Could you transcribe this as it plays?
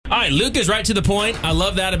All right, Luke is right to the point. I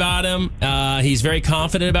love that about him. He's very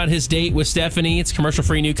confident about his date with Stephanie. It's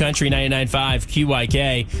commercial-free New Country 99.5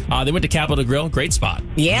 QYK. They went to Capitol Grill. Great spot.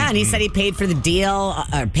 Yeah, and he said he paid for the deal,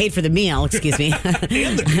 paid for the meal, excuse me.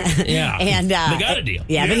 Yeah. And they got a deal.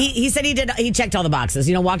 Yeah, but he said he checked all the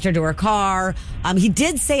boxes. Walked her to her car. He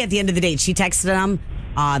did say at the end of the date, she texted him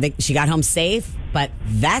that she got home safe, but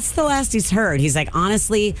that's the last he's heard. He's like,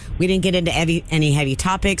 honestly, we didn't get into any heavy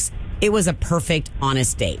topics. It was a perfect,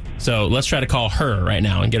 honest date. So let's try to call her right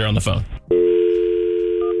now and get her on the phone.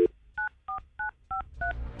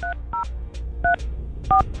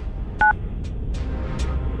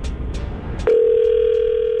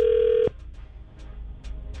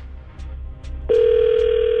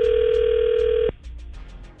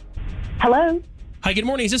 Hello? Hi, good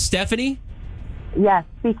morning. Is this Stephanie? Yes,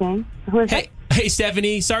 speaking. Who is it? Hey,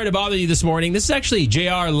 Stephanie. Sorry to bother you this morning. This is actually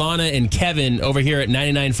JR, Lana, and Kevin over here at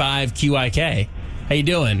 99.5 QYK. How you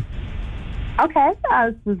doing? Okay,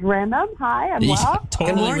 this is random. Hi, I'm well.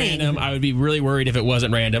 Totally random. I would be really worried if it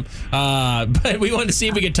wasn't random. But we wanted to see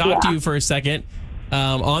if we could talk to you for a second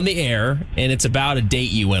on the air, and it's about a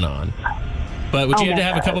date you went on. But would you have to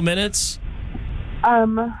have a couple minutes? Oh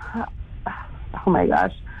my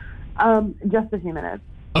gosh. Just a few minutes.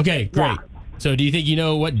 Okay, great. Yeah. So do you think you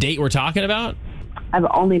know what date we're talking about? I've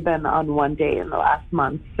only been on one date in the last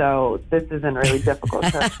month, so this isn't really difficult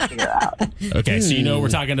to figure out. Okay, so you know we're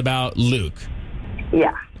talking about Luke.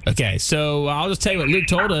 Yeah. Okay, so I'll just tell you what Luke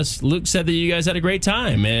told us. Luke said that you guys had a great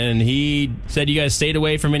time, and he said you guys stayed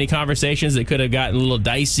away from any conversations that could have gotten a little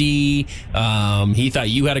dicey. He thought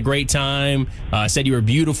you had a great time, said you were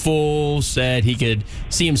beautiful, said he could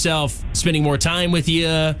see himself spending more time with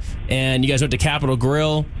you, and you guys went to Capitol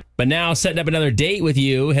Grill. But now setting up another date with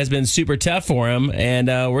you has been super tough for him, and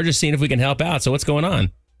we're just seeing if we can help out. So what's going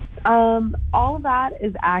on? All of that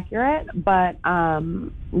is accurate, but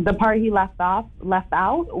the part he left out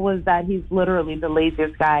was that he's literally the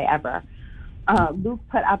laziest guy ever. Luke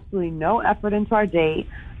put absolutely no effort into our date,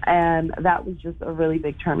 and that was just a really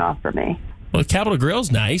big turnoff for me. Well, Capitol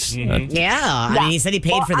Grill's nice. Mm-hmm. I mean, he said he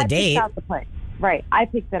paid for the date. I picked out the place. Right, I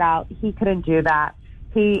picked it out. He couldn't do that.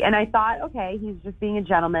 And I thought, okay, he's just being a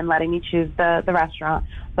gentleman, letting me choose the restaurant.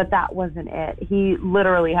 But that wasn't it. He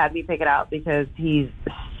literally had me pick it out because he's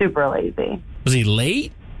super lazy. Was he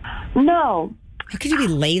late? No. How could you be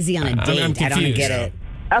lazy on a date? I don't get it.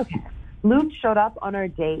 Okay. Luke showed up on our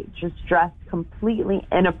date just dressed completely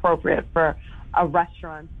inappropriate for a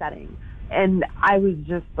restaurant setting. And I was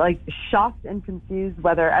just like shocked and confused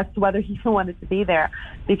as to whether he even wanted to be there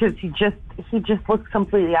because he just looked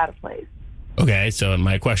completely out of place. Okay, so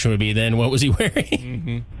my question would be then, what was he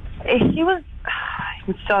wearing? He was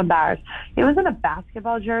so embarrassed. He was in a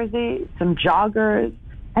basketball jersey, some joggers,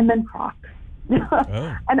 and then Crocs.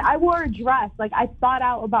 And I wore a dress. Like, I thought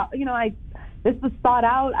out about, this was thought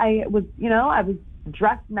out. I was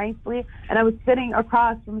dressed nicely, and I was sitting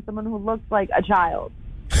across from someone who looked like a child.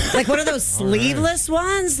 Like one of those sleeveless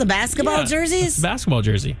ones, the basketball jerseys? The basketball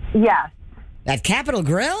jersey. Yes. At Capitol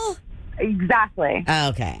Grill? Exactly. Oh,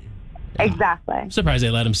 okay. Exactly. I'm surprised they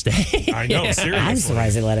let him stay. I know, seriously. I'm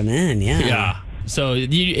surprised they let him in, yeah. Yeah. So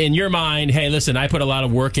in your mind, hey, listen, I put a lot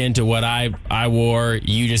of work into what I wore.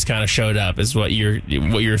 You just kind of showed up is what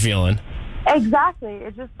you're feeling. Exactly.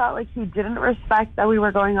 It just felt like he didn't respect that we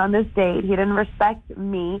were going on this date. He didn't respect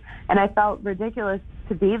me, and I felt ridiculous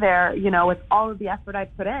to be there, with all of the effort I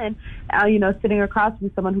put in, sitting across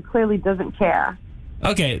from someone who clearly doesn't care.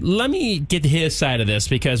 Okay, let me get his side of this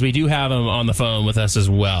because we do have him on the phone with us as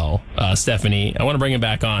well, Stephanie. I want to bring him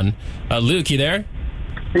back on. Luke, you there?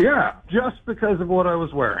 Yeah, just because of what I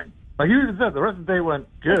was wearing. Like you even said, the rest of the day went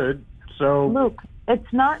good, so... Luke,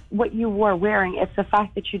 it's not what you were wearing. It's the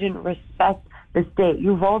fact that you didn't respect this date.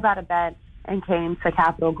 You rolled out of bed and came to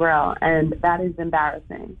Capitol Grill, and that is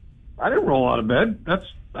embarrassing. I didn't roll out of bed.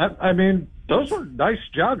 Those were nice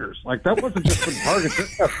joggers. Like, that wasn't just some Target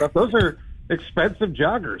stuff. Those are expensive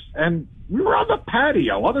joggers. And we were on the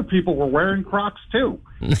patio. Other people were wearing Crocs, too.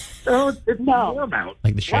 So it's warm out.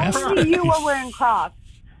 Like the chef? Only you were wearing Crocs.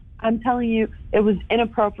 I'm telling you, it was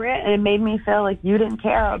inappropriate, and it made me feel like you didn't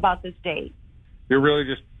care about this date. You're really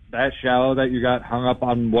just that shallow that you got hung up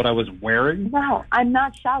on what I was wearing? No, I'm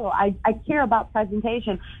not shallow. I care about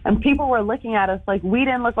presentation, and people were looking at us like we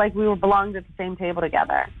didn't look like we belonged at the same table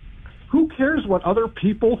together. Who cares what other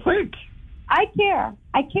people think? I care.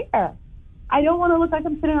 I don't want to look like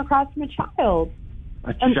I'm sitting across from a child.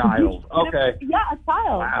 A child. Okay. Yeah, a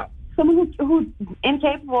child. Wow. Someone who's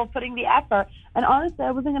incapable of putting the effort. And honestly,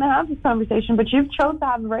 I wasn't going to have this conversation, but you've chosen to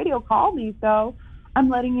have the radio call me, so I'm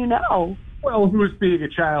letting you know. Well, who's being a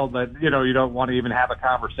child that, you don't want to even have a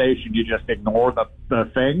conversation. You just ignore the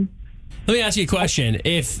thing. Let me ask you a question.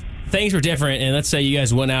 If things were different, and let's say you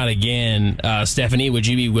guys went out again, Stephanie, would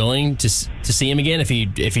you be willing to see him again if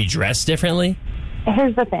he dressed differently?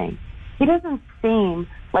 Here's the thing. He doesn't seem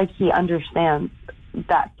like he understands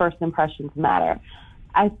that first impressions matter.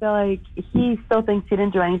 I feel like he still thinks he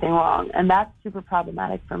didn't do anything wrong, and that's super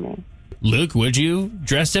problematic for me. Luke, would you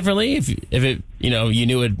dress differently if it you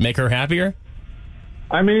knew it would make her happier?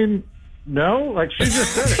 I mean, no, like she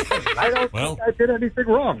just said it. I don't think I did anything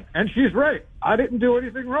wrong. And she's right. I didn't do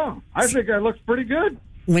anything wrong. I think I looked pretty good.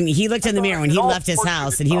 When he looked in the mirror, when he left his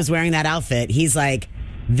house and he was wearing that outfit, he's like,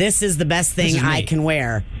 this is the best thing I can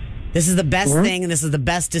wear. This is the best thing, and this is the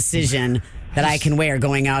best decision that I can wear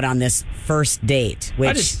going out on this first date.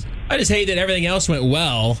 Which I just hate that everything else went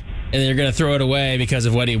well, and they're going to throw it away because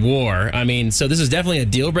of what he wore. I mean, so this is definitely a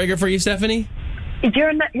deal breaker for you, Stephanie?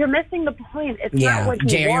 You're missing the point. It's not what he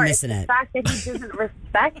Jay, wore. you're missing it's it. the fact that he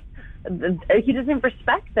doesn't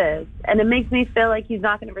respect this, and it makes me feel like he's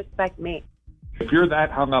not going to respect me. If you're that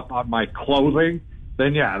hung up on my clothing,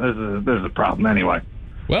 then yeah, this is a problem anyway.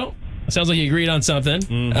 Well, it sounds like you agreed on something.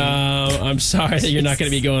 I'm sorry that you're not going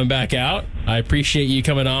to be going back out. I appreciate you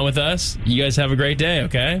coming on with us. You guys have a great day,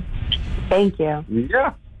 okay? Thank you.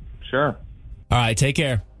 Yeah, sure. All right, take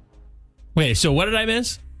care. Wait, so what did I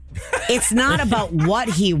miss? it's not about what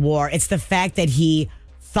he wore. It's the fact that he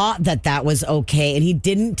thought that was okay, and he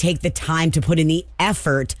didn't take the time to put in the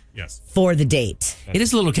effort for the date. It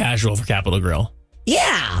is a little casual for Capitol Grill.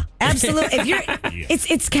 Yeah, absolutely. If you're,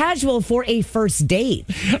 it's casual for a first date.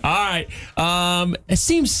 All right. It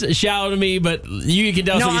seems shallow to me, but you can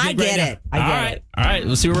tell us what you think right now. I get it. All right.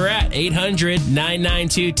 Let's see where we're at.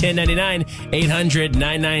 800-992-1099.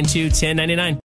 800-992-1099.